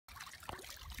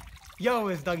Yo,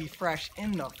 it's Dougie Fresh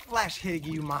in the flesh, here to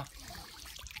give you my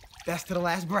best to the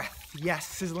last breath. Yes,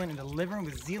 sizzling and delivering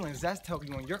with zeal and zest to help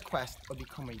you on your quest of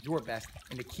becoming your best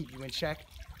and to keep you in check.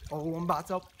 Oh, I'm about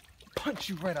to punch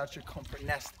you right out your comfort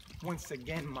nest. Once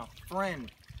again, my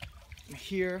friend. I'm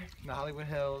here in the Hollywood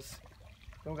Hills.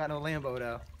 Don't got no Lambo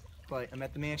though, but I'm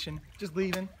at the mansion, just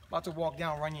leaving, about to walk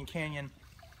down Runyon Canyon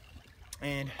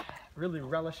and really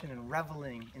relishing and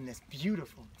reveling in this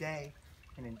beautiful day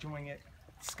and enjoying it.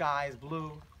 The sky is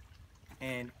blue,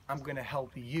 and I'm gonna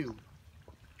help you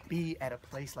be at a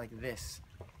place like this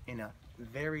in a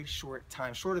very short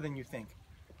time, shorter than you think.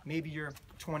 Maybe you're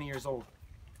 20 years old,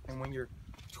 and when you're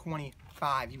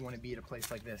 25, you wanna be at a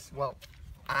place like this. Well,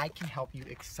 I can help you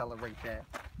accelerate that.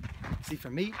 See,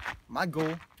 for me, my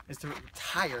goal is to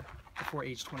retire before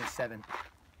age 27.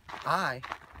 I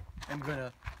am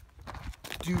gonna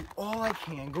do all I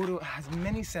can, go to as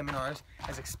many seminars,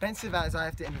 as expensive as I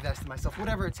have to invest in myself,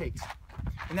 whatever it takes.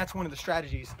 And that's one of the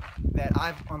strategies that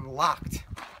I've unlocked,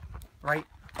 right?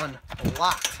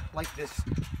 Unlocked, like this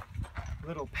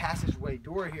little passageway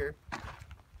door here.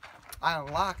 I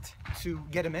unlocked to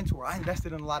get a mentor. I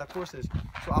invested in a lot of courses.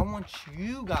 So I want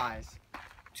you guys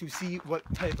to see what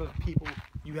type of people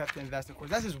you have to invest in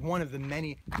courses. That's just one of the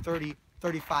many 30,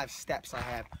 35 steps I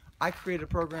have. I created a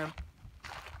program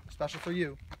special for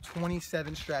you,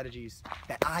 27 strategies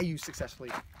that I use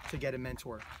successfully to get a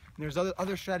mentor. And there's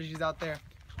other strategies out there.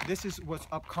 This is what's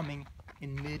upcoming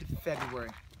in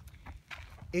mid-February.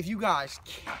 If you guys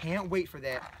can't wait for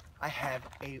that, I have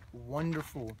a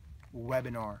wonderful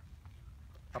webinar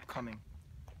upcoming.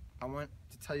 I want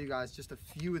to tell you guys just a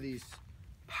few of these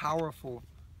powerful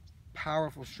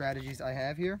strategies I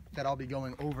have here that I'll be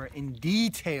going over in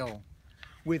detail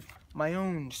with my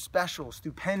own special,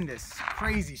 stupendous,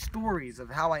 crazy stories of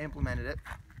how I implemented it.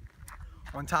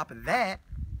 On top of that,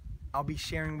 I'll be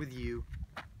sharing with you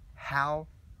how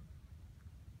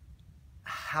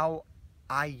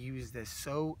I use this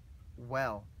so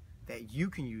well that you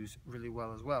can use really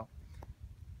well as well.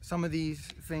 Some of these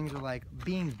things are like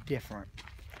being different,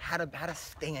 how to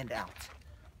stand out,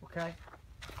 okay?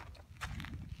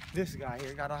 This guy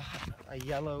here got a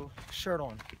yellow shirt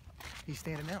on. He's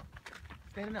standing out.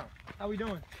 Standing out. How we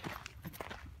doing?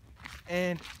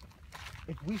 And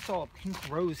if we saw a pink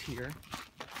rose here,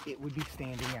 it would be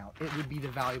standing out. It would be the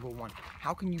valuable one.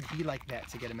 How can you be like that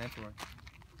to get a mentor?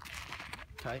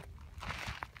 Okay?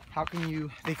 How can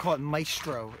you, they call it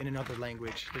maestro in another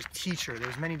language. There's teacher,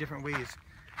 there's many different ways.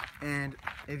 And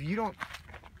if you don't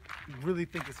really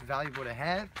think it's valuable to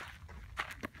have,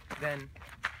 then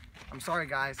I'm sorry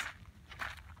guys,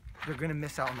 you're gonna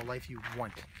miss out on the life you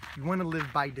want. You want to live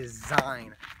by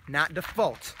design, not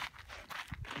default.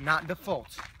 Not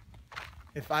default.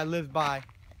 If I lived by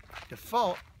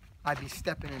default, I'd be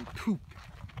stepping in poop.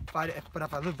 But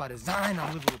if I live by design,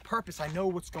 I live with a purpose. I know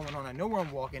what's going on. I know where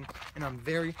I'm walking, and I'm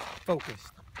very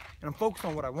focused. And I'm focused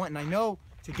on what I want. And I know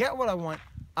to get what I want,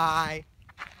 I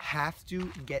have to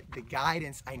get the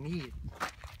guidance I need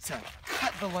to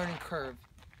cut the learning curve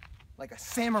like a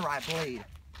samurai blade.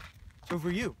 So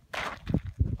for you,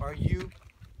 are you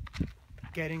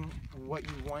getting what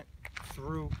you want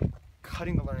through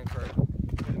cutting the learning curve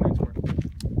with a mentor?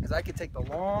 Because I could take the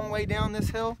long way down this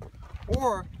hill,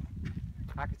 or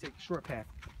I could take the short path.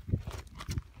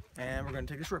 And we're going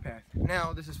to take the short path.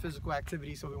 Now, this is physical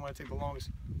activity, so we want to take the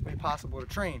longest way possible to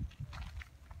train.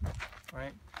 All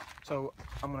right? So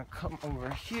I'm going to come over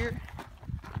here,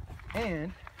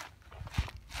 and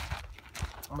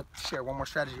I'm going to share one more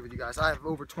strategy with you guys. I have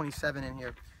over 27 in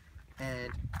here,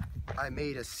 and I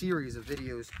made a series of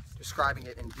videos describing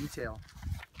it in detail,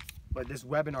 but this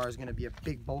webinar is going to be a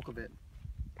big bulk of it.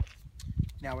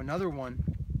 Now another one,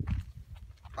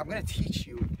 I'm going to teach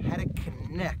you how to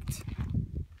connect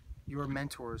your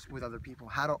mentors with other people,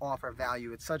 how to offer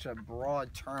value. It's such a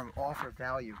broad term, offer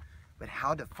value, but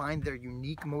how to find their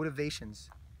unique motivations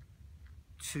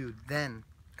to then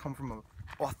come from an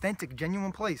authentic,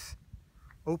 genuine place.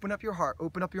 Open up your heart,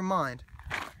 open up your mind,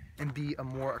 and be a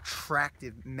more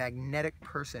attractive, magnetic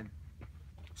person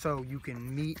so you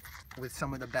can meet with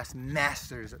some of the best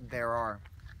masters there are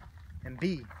and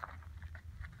be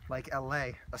like LA,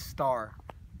 a star,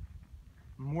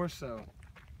 more so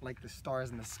like the stars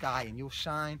in the sky, and you'll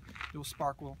shine, you'll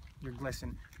sparkle, you'll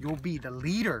glisten, you'll be the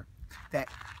leader that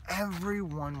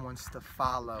everyone wants to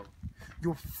follow.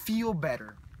 You'll feel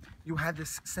better, you'll have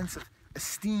this sense of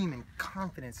esteem and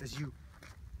confidence as you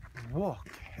walk,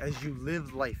 as you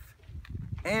live life.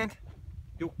 And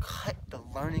you'll cut the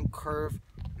learning curve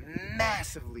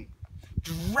massively,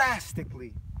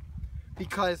 drastically,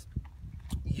 because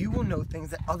you will know things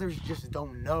that others just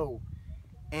don't know.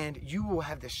 and you will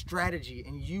have the strategy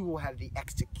and you will have the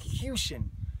execution.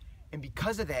 And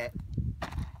because of that,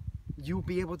 you'll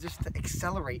be able just to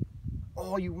accelerate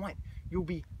all you want. You'll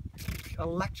be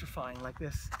electrifying like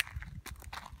this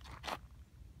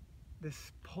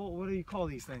pole. What do you call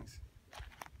these things?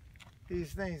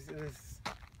 These things,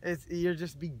 you'll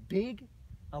just be big,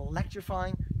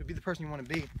 electrifying. You'll be the person you want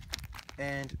to be.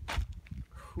 And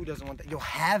who doesn't want that? You'll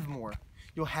have more.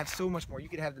 You'll have so much more. You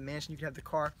could have the mansion, you could have the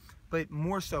car, but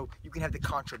more so, you can have the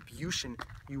contribution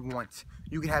you want.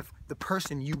 You can have the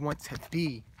person you want to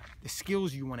be, the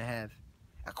skills you want to have,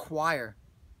 acquire,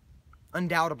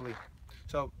 undoubtedly.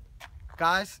 So,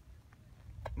 guys,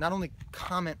 not only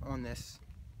comment on this,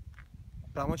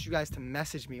 but I want you guys to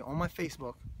message me on my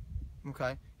Facebook,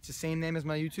 okay? It's the same name as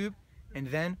my YouTube, and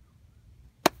then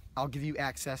I'll give you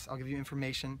access, I'll give you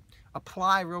information.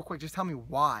 Apply real quick, just tell me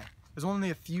why. There's only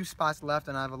a few spots left,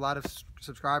 and I have a lot of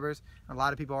subscribers, and a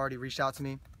lot of people already reached out to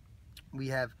me. We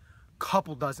have a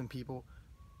couple dozen people.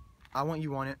 I want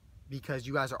you on it because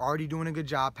you guys are already doing a good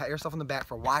job. Pat yourself on the back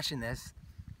for watching this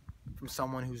from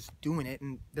someone who's doing it,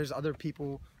 and there's other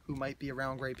people who might be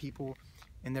around great people,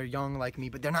 and they're young like me,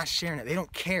 but they're not sharing it. They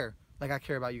don't care like I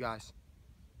care about you guys.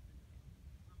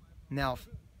 Now,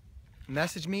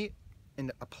 message me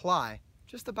and apply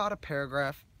just about a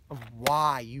paragraph of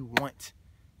why you want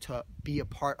to be a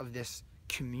part of this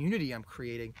community I'm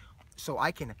creating, so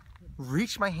I can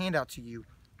reach my hand out to you,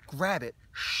 grab it,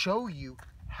 show you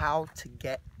how to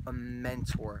get a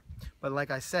mentor. But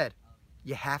like I said,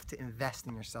 you have to invest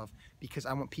in yourself, because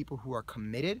I want people who are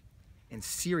committed and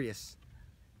serious,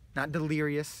 not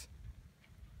delirious,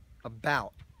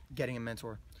 about getting a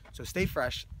mentor. So stay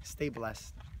fresh, stay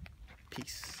blessed.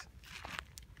 Peace.